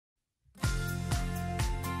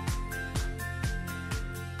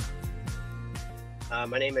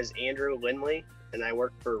My name is Andrew Lindley, and I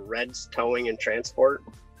work for Red's Towing and Transport.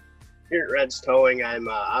 Here at Red's Towing, I'm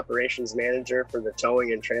operations manager for the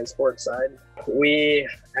towing and transport side. We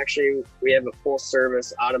have a full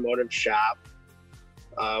service automotive shop.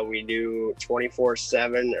 We do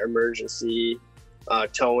 24/7 emergency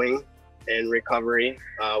towing and recovery.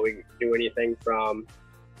 We do anything from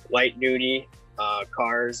light duty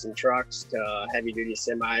cars and trucks to heavy duty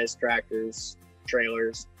semis, tractors,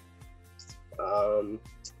 trailers.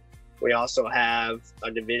 We also have a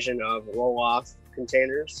division of roll-off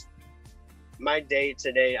containers. My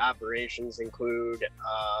day-to-day operations include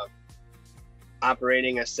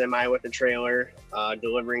operating a semi with a trailer,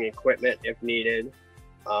 delivering equipment if needed,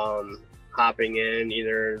 hopping in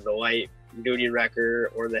either the light duty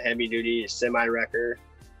wrecker or the heavy duty semi wrecker,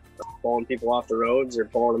 pulling people off the roads or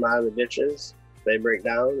pulling them out of the ditches if they break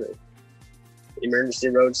down, emergency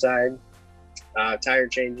roadside, tire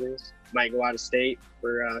changes. Might go out of state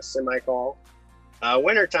for a semi call.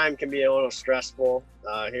 Wintertime can be a little stressful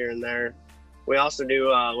here and there. We also do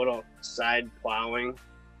a little side plowing.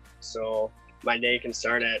 So my day can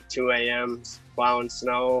start at 2 a.m. plowing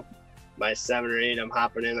snow. By 7 or 8, I'm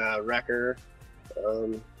hopping in a wrecker,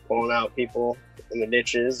 pulling out people in the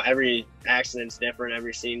ditches. Every accident's different.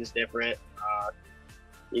 Every scene's different.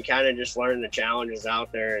 You kind of just learn the challenges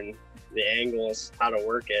out there and the angles, how to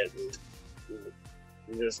work it. And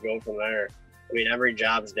you just go from there. I mean, every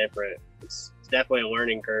job's different. It's definitely a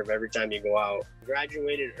learning curve every time you go out.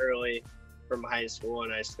 Graduated early from high school,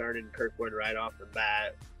 and I started Kirkwood right off the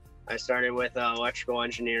bat. I started with electrical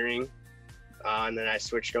engineering, and then I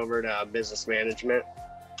switched over to business management.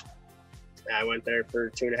 I went there for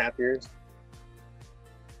 2.5 years.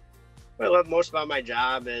 What I love most about my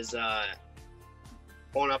job is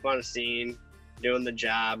pulling up on a scene, doing the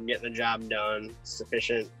job, getting the job done,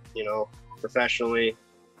 sufficient, professionally,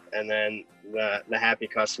 and then the happy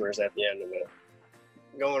customers at the end of it.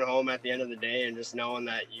 Going home at the end of the day and just knowing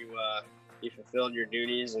that you fulfilled your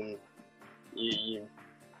duties and you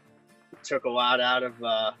took a lot out of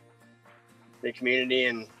the community,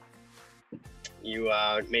 and you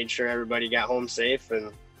made sure everybody got home safe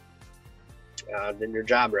and did your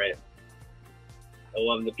job right. I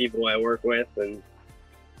love the people I work with, and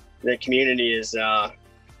the community is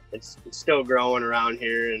it's still growing around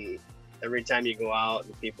here, and every time you go out,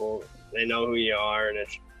 the people, they know who you are, and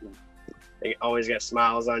they always got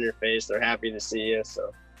smiles on your face. They're happy to see you.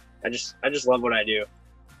 So I just love what I do.